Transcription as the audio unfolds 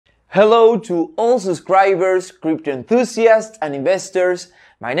Hello to all subscribers, crypto enthusiasts and investors.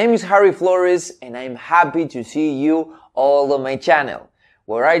 My name is Harry Flores and I'm happy to see you all on my channel,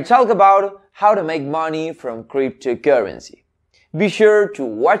 where I talk about how to make money from cryptocurrency. Be sure to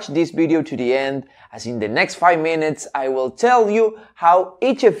watch this video to the end, as in the next 5 minutes I will tell you how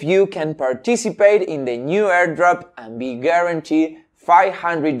each of you can participate in the new airdrop and be guaranteed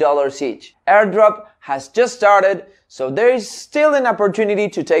 $500 each. Airdrop has just started, so there is still an opportunity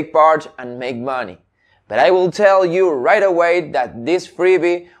to take part and make money. But I will tell you right away that this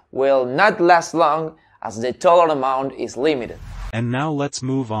freebie will not last long, as the total amount is limited. And now let's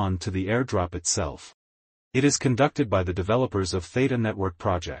move on to the airdrop itself. It is conducted by the developers of Theta network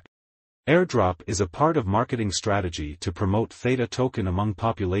project. Airdrop is a part of marketing strategy to promote Theta token among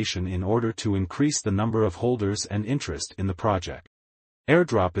population in order to increase the number of holders and interest in the project.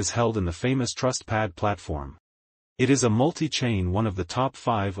 Airdrop is held in the famous TrustPad platform. It is a multi-chain, one of the top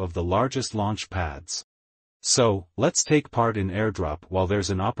 5 of the largest launch pads. So, let's take part in airdrop while there's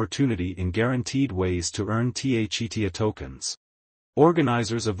an opportunity in guaranteed ways to earn Theta tokens.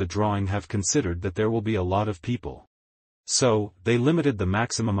 Organizers of the drawing have considered that there will be a lot of people. So, they limited the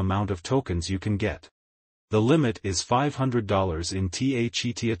maximum amount of tokens you can get. The limit is $500 in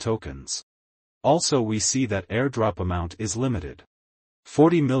Theta tokens. Also, we see that airdrop amount is limited.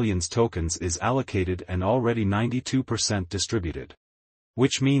 40 million tokens is allocated and already 92% distributed.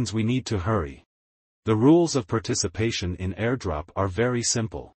 Which means we need to hurry. The rules of participation in airdrop are very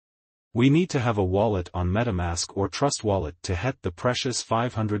simple. We need to have a wallet on MetaMask or Trust Wallet to get the precious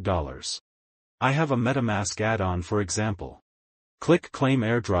 $500. I have a MetaMask add-on, for example. Click Claim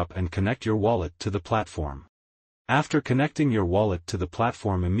Airdrop and connect your wallet to the platform. After connecting your wallet to the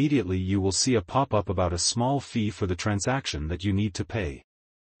platform, immediately you will see a pop-up about a small fee for the transaction that you need to pay.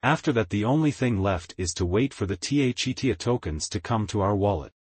 After that, the only thing left is to wait for the Theta tokens to come to our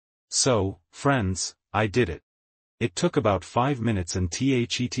wallet. So, friends, I did it. It took about 5 minutes and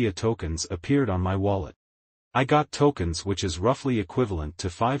Theta tokens appeared on my wallet. I got tokens, which is roughly equivalent to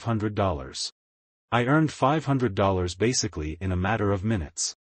 $500. I earned $500 basically in a matter of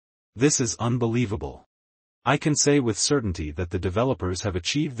minutes. This is unbelievable. I can say with certainty that the developers have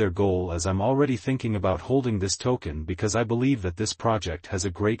achieved their goal, as I'm already thinking about holding this token because I believe that this project has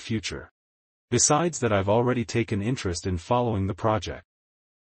a great future. Besides that, I've already taken interest in following the project.